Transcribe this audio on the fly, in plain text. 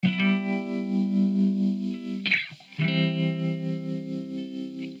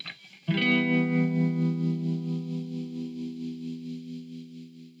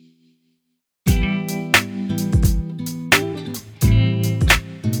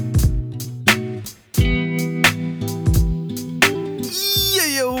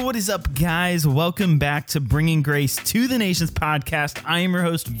is up, guys? Welcome back to Bringing Grace to the Nations podcast. I am your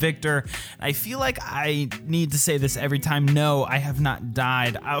host, Victor. I feel like I need to say this every time. No, I have not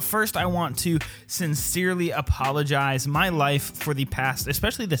died. First, I want to sincerely apologize. My life for the past,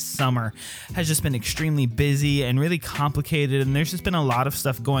 especially this summer, has just been extremely busy and really complicated, and there's just been a lot of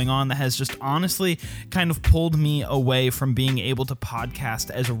stuff going on that has just honestly kind of pulled me away from being able to podcast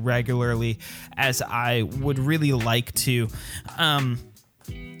as regularly as I would really like to.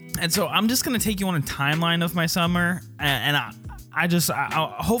 And so I'm just going to take you on a timeline of my summer, and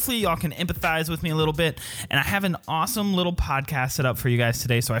hopefully y'all can empathize with me a little bit. And I have an awesome little podcast set up for you guys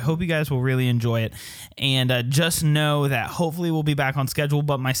today, so I hope you guys will really enjoy it. And just know that hopefully we'll be back on schedule,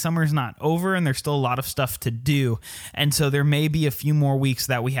 but my summer's not over and there's still a lot of stuff to do. And so there may be a few more weeks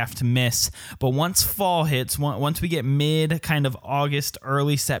that we have to miss. But once fall hits, once we get mid kind of August,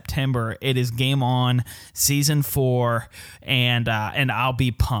 early September, it is game on, season 4, and I'll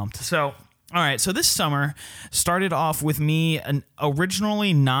be pumped. So all right, so this summer started off with me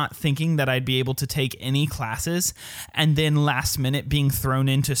originally not thinking that I'd be able to take any classes, and then last minute being thrown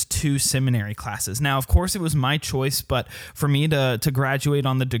into 2 seminary classes. Now, of course, it was my choice, but for me to graduate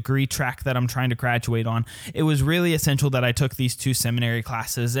on the degree track that I'm trying to graduate on, it was really essential that I took these 2 seminary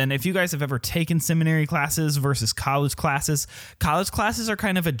classes. And if you guys have ever taken seminary classes versus college classes are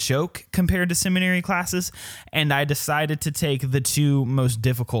kind of a joke compared to seminary classes, and I decided to take the 2 most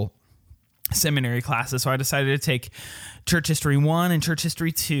difficult seminary classes. So I decided to take Church History 1 and Church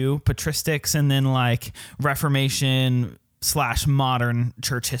History 2, patristics, and then like Reformation / modern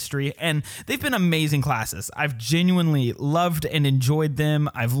church history. And they've been amazing classes. I've genuinely loved and enjoyed them.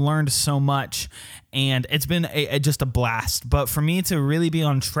 I've learned so much, and it's been just a blast. But for me to really be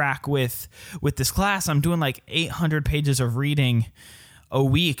on track with this class, I'm doing like 800 pages of reading a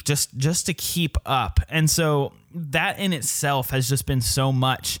week just to keep up. And so that in itself has just been so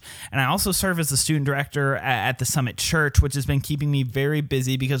much. And I also serve as the student director at the Summit Church, which has been keeping me very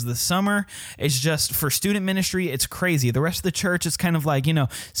busy because the summer is just, for student ministry, it's crazy. The rest of the church is kind of like,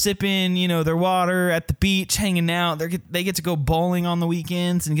 sipping, their water at the beach, hanging out. They get to go bowling on the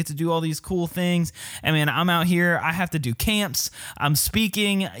weekends and get to do all these cool things. And man, I'm out here. I have to do camps. I'm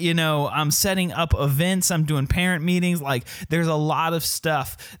speaking, I'm setting up events. I'm doing parent meetings. Like, there's a lot of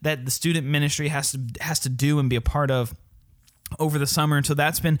stuff that the student ministry has to do and be a part of over the summer. And so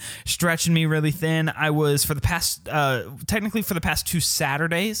that's been stretching me really thin. I was technically for the past 2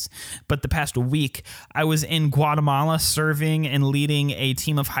 Saturdays, but the past week, I was in Guatemala serving and leading a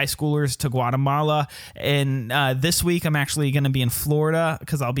team of high schoolers to Guatemala. And this week, I'm actually going to be in Florida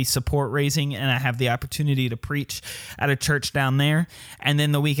because I'll be support raising, and I have the opportunity to preach at a church down there. And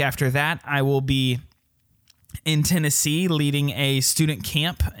then the week after that, I will be in Tennessee leading a student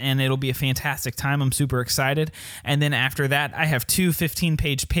camp, and it'll be a fantastic time. I'm super excited. And then after that, I have 2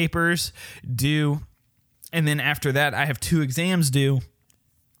 15-page papers due. And then after that, I have 2 exams due.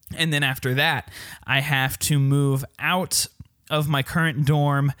 And then after that, I have to move out of my current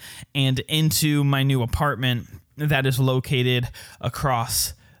dorm and into my new apartment that is located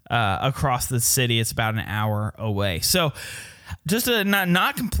across the city. It's about an hour away. So just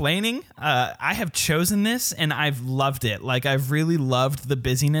not complaining. I have chosen this and I've loved it. Like, I've really loved the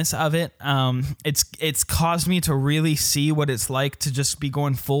busyness of it. It's caused me to really see what it's like to just be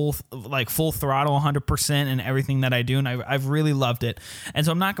going full throttle, 100% in everything that I do. And I've really loved it. And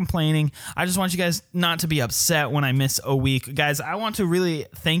so I'm not complaining. I just want you guys not to be upset when I miss a week. Guys, I want to really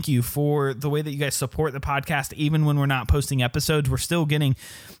thank you for the way that you guys support the podcast. Even when we're not posting episodes, we're still getting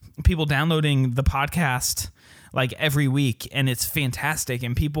people downloading the podcast like every week, and it's fantastic,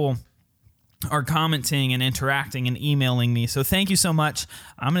 and people are commenting and interacting and emailing me. So thank you so much.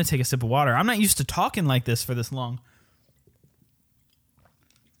 I'm going to take a sip of water. I'm not used to talking like this for this long.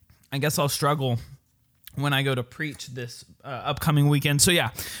 I guess I'll struggle when I go to preach this upcoming weekend.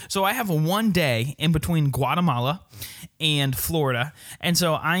 So I have 1 day in between Guatemala and Florida, and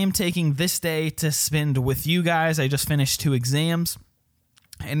so I am taking this day to spend with you guys. I just finished 2 exams.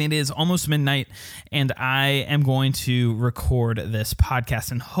 And it is almost midnight, and I am going to record this podcast,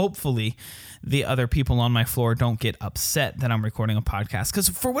 and hopefully the other people on my floor don't get upset that I'm recording a podcast, because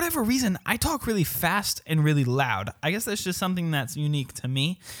for whatever reason, I talk really fast and really loud. I guess that's just something that's unique to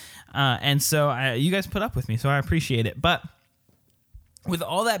me, and so you guys put up with me, so I appreciate it. But with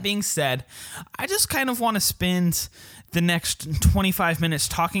all that being said, I just kind of want to spend the next 25 minutes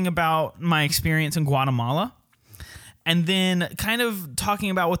talking about my experience in Guatemala, and then kind of talking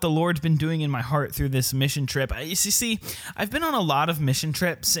about what the Lord's been doing in my heart through this mission trip. You see, I've been on a lot of mission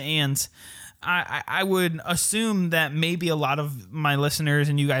trips, and I would assume that maybe a lot of my listeners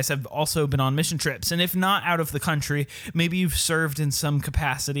and you guys have also been on mission trips. And if not out of the country, maybe you've served in some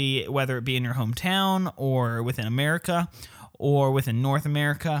capacity, whether it be in your hometown or within America or within North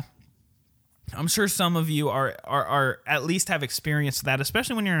America. I'm sure some of you are at least have experienced that,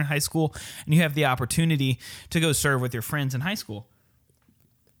 especially when you're in high school and you have the opportunity to go serve with your friends in high school.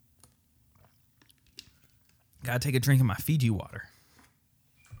 Gotta take a drink of my Fiji water.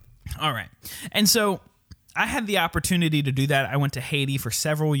 All right. And so I had the opportunity to do that. I went to Haiti for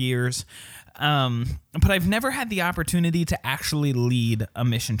several years, but I've never had the opportunity to actually lead a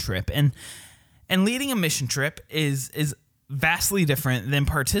mission trip. And leading a mission trip is vastly different than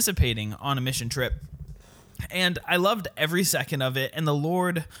participating on a mission trip. And I loved every second of it. And the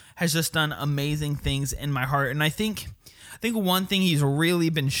Lord has just done amazing things in my heart. And I think one thing he's really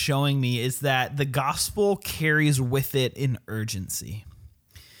been showing me is that the gospel carries with it an urgency.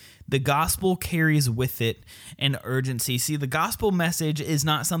 The gospel carries with it an urgency. See, the gospel message is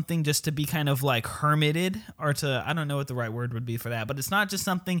not something just to be kind of like hermited or to, I don't know what the right word would be for that, but it's not just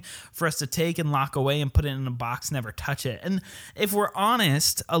something for us to take and lock away and put it in a box, never touch it. And if we're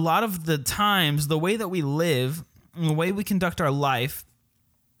honest, a lot of the times, the way that we live and the way we conduct our life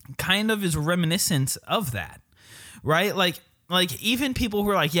kind of is reminiscent of that, right? Like even people who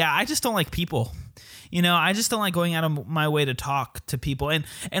are like, yeah, I just don't like people. You know, I just don't like going out of my way to talk to people. And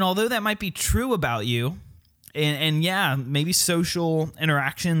although that might be true about you, and yeah, maybe social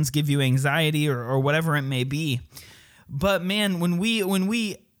interactions give you anxiety or whatever it may be. But man, when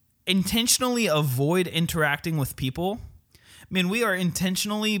we intentionally avoid interacting with people, man, we are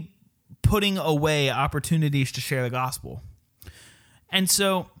intentionally putting away opportunities to share the gospel. And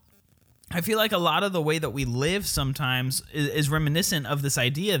so I feel like a lot of the way that we live sometimes is reminiscent of this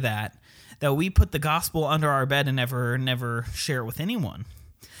idea that we put the gospel under our bed and never share it with anyone.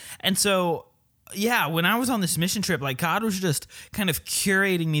 And so, yeah, when I was on this mission trip, like God was just kind of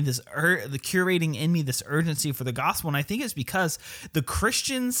curating in me this urgency for the gospel. And I think it's because the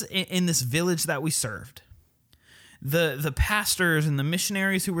Christians in this village that we served, the pastors and the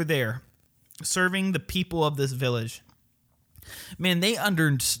missionaries who were there serving the people of this village, man, they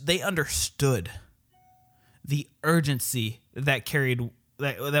understood the urgency that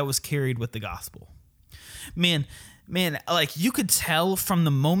was carried with the gospel. Man, like you could tell from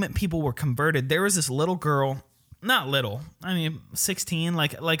the moment people were converted, there was this little girl, not little, I mean 16,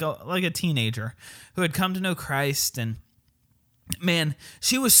 like a teenager who had come to know Christ, and man,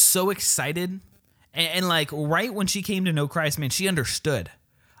 she was so excited, and like right when she came to know Christ, man, she understood,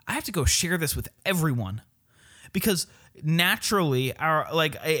 I have to go share this with everyone, because naturally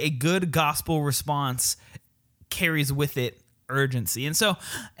a good gospel response carries with it urgency. And so,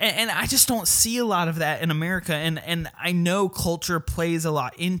 and I just don't see a lot of that in America. And I know culture plays a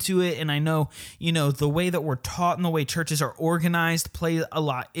lot into it. And I know, the way that we're taught and the way churches are organized play a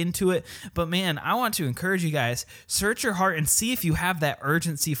lot into it. But man, I want to encourage you guys, search your heart and see if you have that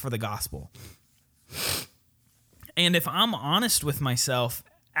urgency for the gospel. And if I'm honest with myself,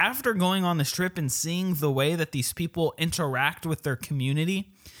 after going on this trip and seeing the way that these people interact with their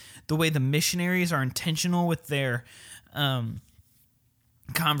community, the way the missionaries are intentional with their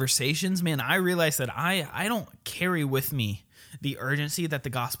conversations, man, I realized that I don't carry with me the urgency that the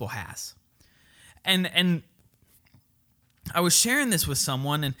gospel has. And I was sharing this with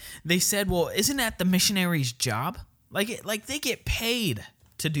someone, and they said, well, isn't that the missionary's job? Like they get paid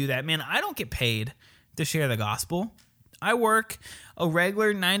to do that. Man, I don't get paid to share the gospel. I work a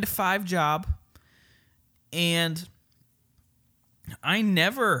regular 9-to-5 job, and I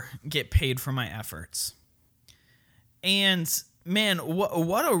never get paid for my efforts. And man,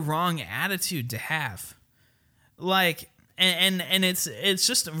 what a wrong attitude to have. Like, and it's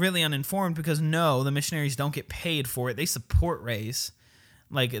just really uninformed, because no, the missionaries don't get paid for it. They support Raise.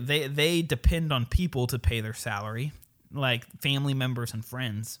 Like they depend on people to pay their salary, like family members and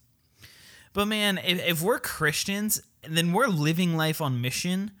friends. But man, if we're Christians, then we're living life on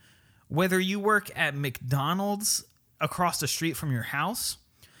mission, whether you work at McDonald's across the street from your house,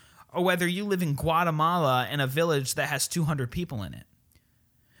 or whether you live in Guatemala in a village that has 200 people in it.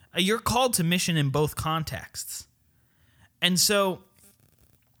 You're called to mission in both contexts. And so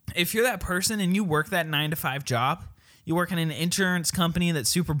if you're that person and you work that 9-to-5 job, you work in an insurance company that's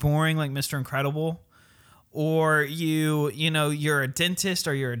super boring like Mr. Incredible, or you're a dentist,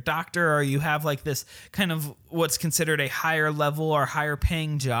 or you're a doctor, or you have like this kind of what's considered a higher level or higher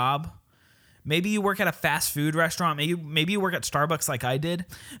paying job. Maybe you work at a fast food restaurant. Maybe you work at Starbucks like I did.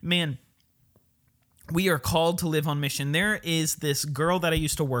 Man, we are called to live on mission. There is this girl that I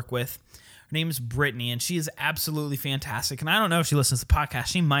used to work with. Her name is Brittany, and she is absolutely fantastic. And I don't know if she listens to the podcast.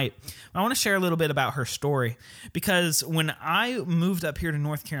 She might. I want to share a little bit about her story, because when I moved up here to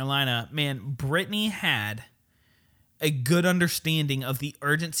North Carolina, man, Brittany had a good understanding of the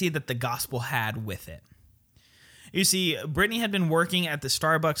urgency that the gospel had with it. You see, Brittany had been working at the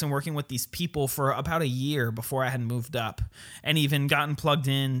Starbucks and working with these people for about a year before I had moved up and even gotten plugged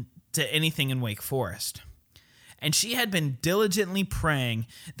in to anything in Wake Forest. And she had been diligently praying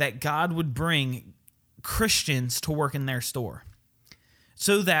that God would bring Christians to work in their store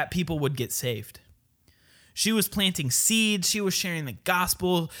so that people would get saved. She was planting seeds. She was sharing the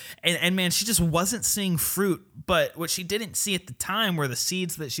gospel. And man, she just wasn't seeing fruit. But what she didn't see at the time were the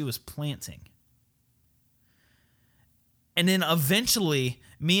seeds that she was planting. And then eventually,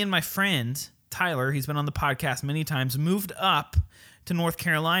 me and my friend, Tyler, he's been on the podcast many times, moved up to North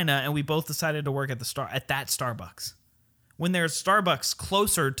Carolina, and we both decided to work at that Starbucks. When there's Starbucks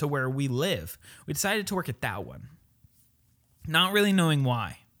closer to where we live, we decided to work at that one, not really knowing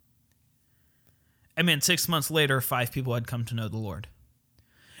why. And man, 6 months later, 5 people had come to know the Lord.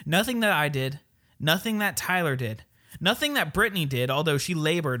 Nothing that I did, nothing that Tyler did, nothing that Brittany did, although she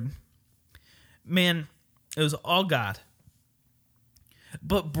labored. Man, it was all God.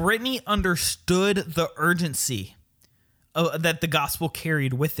 But Brittany understood the urgency that the gospel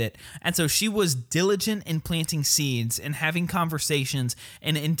carried with it. And so she was diligent in planting seeds and having conversations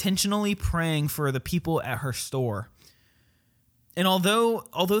and intentionally praying for the people at her store. And although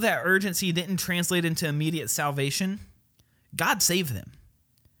that urgency didn't translate into immediate salvation, God saved them.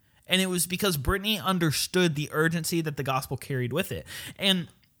 And it was because Brittany understood the urgency that the gospel carried with it. And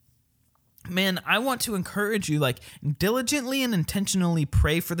man, I want to encourage you, diligently and intentionally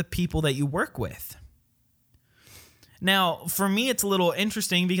pray for the people that you work with. Now, for me, it's a little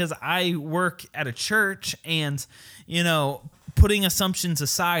interesting because I work at a church, and, putting assumptions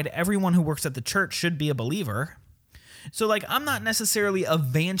aside, everyone who works at the church should be a believer. So, I'm not necessarily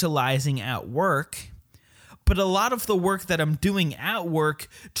evangelizing at work, but a lot of the work that I'm doing at work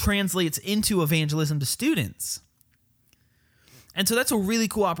translates into evangelism to students. And so that's a really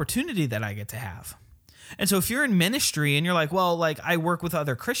cool opportunity that I get to have. And so if you're in ministry and you're like, well, I work with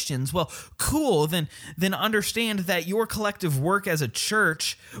other Christians, well, cool, then understand that your collective work as a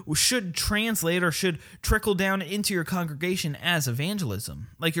church should translate or should trickle down into your congregation as evangelism.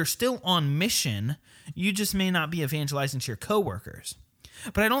 You're still on mission, you just may not be evangelizing to your coworkers.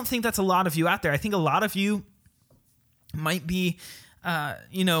 But I don't think that's a lot of you out there. I think a lot of you might be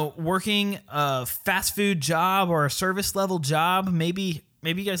working a fast food job or a service level job. Maybe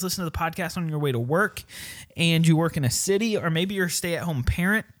you guys listen to the podcast on your way to work and you work in a city, or maybe you're a stay-at-home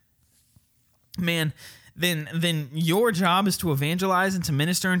parent. Man, then your job is to evangelize and to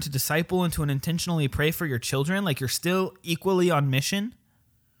minister and to disciple and to intentionally pray for your children. You're still equally on mission.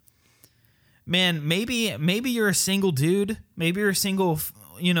 Man, maybe you're a single dude. Maybe you're a single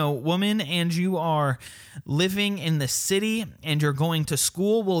woman, and you are living in the city and you're going to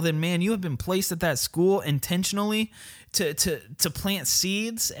school. Well, then, man, you have been placed at that school intentionally to plant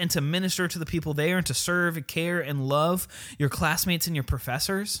seeds and to minister to the people there and to serve, care, and love your classmates and your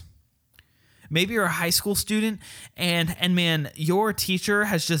professors. Maybe you're a high school student and man, your teacher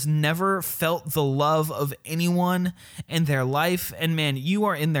has just never felt the love of anyone in their life. And man, you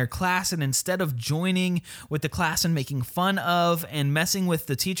are in their class, and instead of joining with the class and making fun of and messing with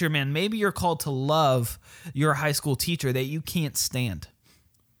the teacher, man, maybe you're called to love your high school teacher that you can't stand.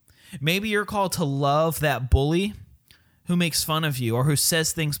 Maybe you're called to love that bully who makes fun of you or who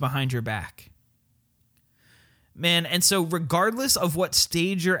says things behind your back. Man, and so regardless of what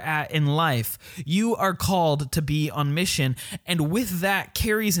stage you're at in life, you are called to be on mission, and with that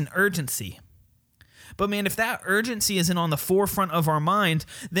carries an urgency. But man, if that urgency isn't on the forefront of our mind,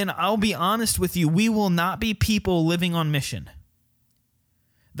 then I'll be honest with you, we will not be people living on mission.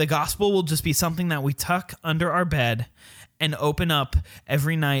 The gospel will just be something that we tuck under our bed and open up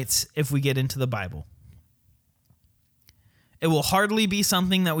every night if we get into the Bible. It will hardly be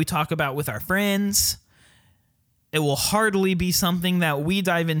something that we talk about with our friends. It will hardly be something that we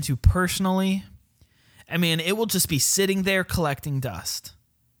dive into personally. I mean, it will just be sitting there collecting dust.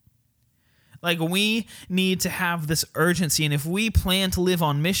 We need to have this urgency, and if we plan to live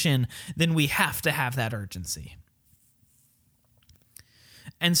on mission, then we have to have that urgency.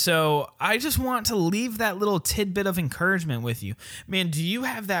 And so I just want to leave that little tidbit of encouragement with you. Man, do you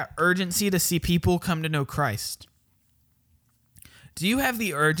have that urgency to see people come to know Christ? Do you have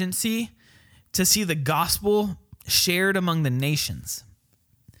the urgency to see the gospel shared among the nations?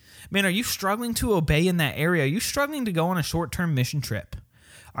 Man, are you struggling to obey in that area? Are you struggling to go on a short-term mission trip?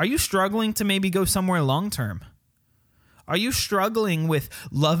 Are you struggling to maybe go somewhere long-term? Are you struggling with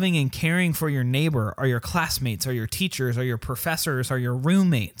loving and caring for your neighbor or your classmates or your teachers or your professors or your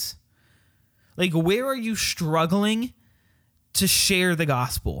roommates? Like, where are you struggling to share the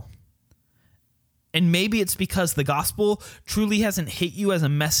gospel? And maybe it's because the gospel truly hasn't hit you as a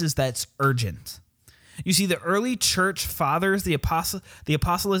message that's urgent. You see, the early church fathers, the apostolic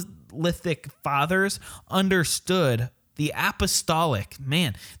fathers understood the apostolic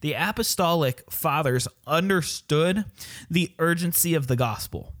fathers understood the urgency of the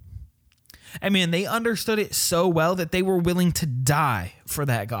gospel. I mean, they understood it so well that they were willing to die for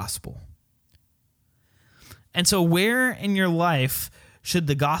that gospel. And so where in your life should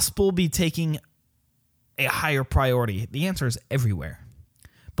the gospel be taking a higher priority? The answer is everywhere.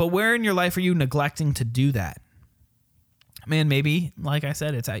 But where in your life are you neglecting to do that? Man, maybe, like I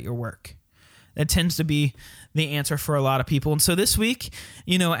said, it's at your work. That tends to be the answer for a lot of people. And so this week,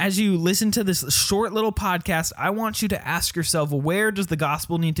 as you listen to this short little podcast, I want you to ask yourself, where does the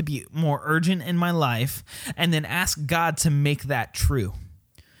gospel need to be more urgent in my life? And then ask God to make that true.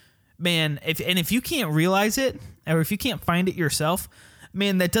 Man, if you can't realize it, or if you can't find it yourself,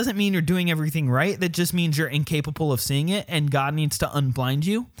 man, that doesn't mean you're doing everything right. That just means you're incapable of seeing it, and God needs to unblind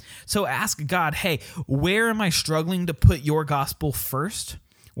you. So ask God, hey, where am I struggling to put your gospel first?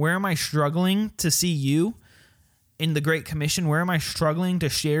 Where am I struggling to see you in the Great Commission? Where am I struggling to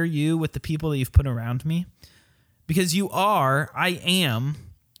share you with the people that you've put around me? Because you are, I am,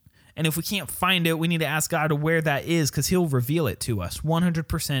 and if we can't find it, we need to ask God where that is, because he'll reveal it to us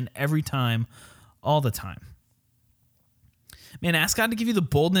 100% every time, all the time. Man, ask God to give you the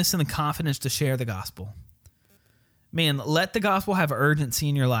boldness and the confidence to share the gospel. Man, let the gospel have urgency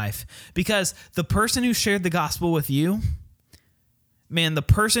in your life, because the person who shared the gospel with you, man, the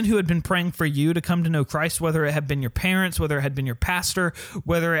person who had been praying for you to come to know Christ, whether it had been your parents, whether it had been your pastor,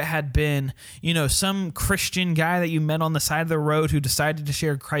 whether it had been, some Christian guy that you met on the side of the road who decided to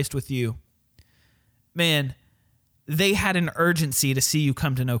share Christ with you, man, they had an urgency to see you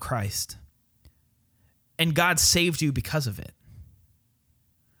come to know Christ. And God saved you because of it.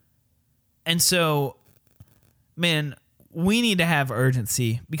 And so, man, we need to have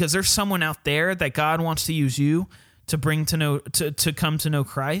urgency, because there's someone out there that God wants to use you to bring to come to know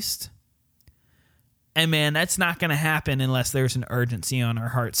Christ. And man, that's not going to happen unless there's an urgency on our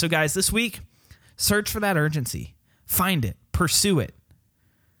heart. So guys, this week, search for that urgency. Find it. Pursue it.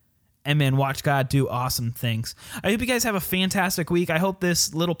 And man, watch God do awesome things. I hope you guys have a fantastic week. I hope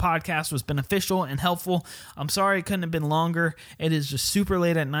this little podcast was beneficial and helpful. I'm sorry it couldn't have been longer. It is just super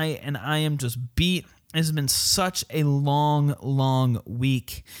late at night, and I am just beat. It's been such a long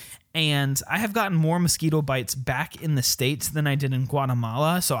week. And I have gotten more mosquito bites back in the States than I did in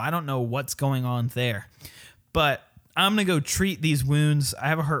Guatemala, so I don't know what's going on there. But I'm going to go treat these wounds. I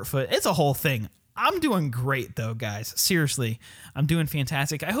have a hurt foot. It's a whole thing. I'm doing great, though, guys. Seriously, I'm doing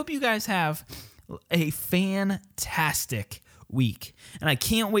fantastic. I hope you guys have a fantastic week. And I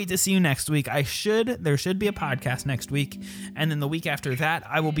can't wait to see you next week. There should be a podcast next week. And then the week after that,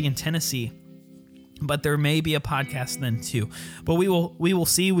 I will be in Tennessee. But there may be a podcast then too. But we will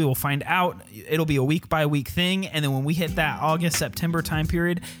see. We will find out. It'll be a week by week thing. And then when we hit that August, September time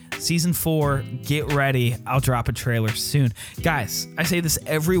period, season 4, get ready. I'll drop a trailer soon. Guys, I say this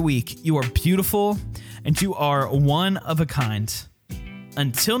every week. You are beautiful and you are one of a kind.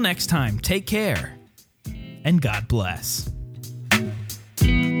 Until next time, take care and God bless.